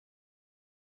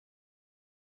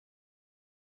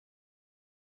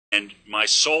And my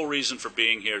sole reason for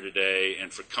being here today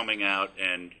and for coming out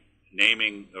and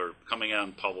naming or coming out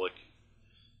in public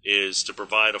is to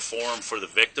provide a forum for the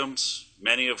victims,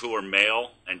 many of who are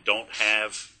male and don't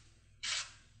have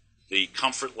the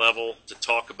comfort level to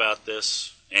talk about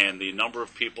this, and the number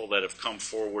of people that have come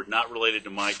forward, not related to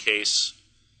my case,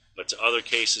 but to other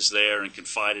cases there and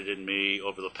confided in me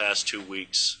over the past 2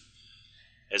 weeks,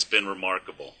 has been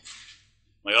remarkable.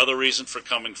 My other reason for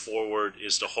coming forward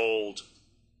is to hold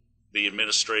the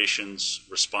administrations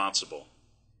responsible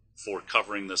for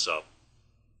covering this up.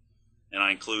 And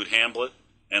I include Hamblett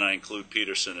and I include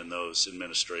Peterson in those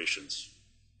administrations.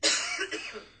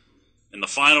 And the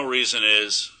final reason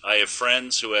is I have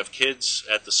friends who have kids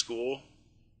at the school,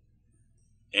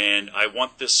 and I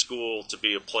want this school to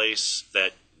be a place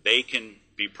that they can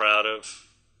be proud of,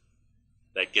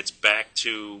 that gets back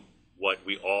to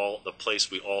the place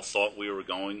we all thought we were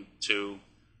going to,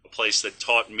 a place that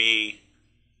taught me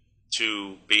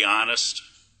to be honest,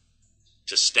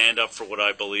 to stand up for what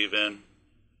I believe in,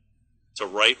 to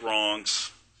right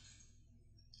wrongs,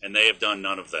 and they have done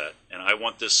none of that. And I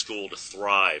want this school to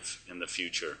thrive in the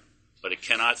future, but it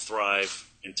cannot thrive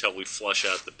until we flush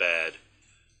out the bad.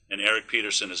 And Eric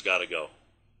Peterson has got to go.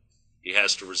 He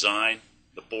has to resign.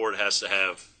 The board has to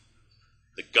have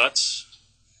the guts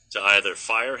to either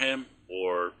fire him,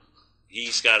 or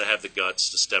he's got to have the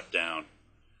guts to step down.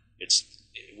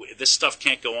 This stuff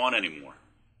can't go on anymore.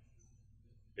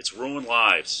 It's ruined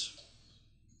lives.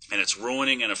 And it's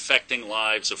ruining and affecting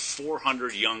lives of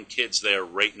 400 young kids there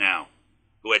right now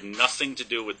who had nothing to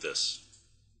do with this,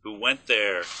 who went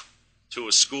there to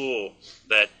a school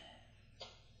that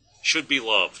should be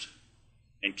loved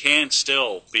and can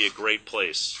still be a great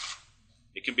place.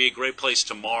 It can be a great place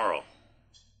tomorrow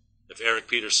if Eric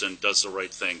Peterson does the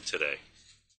right thing today.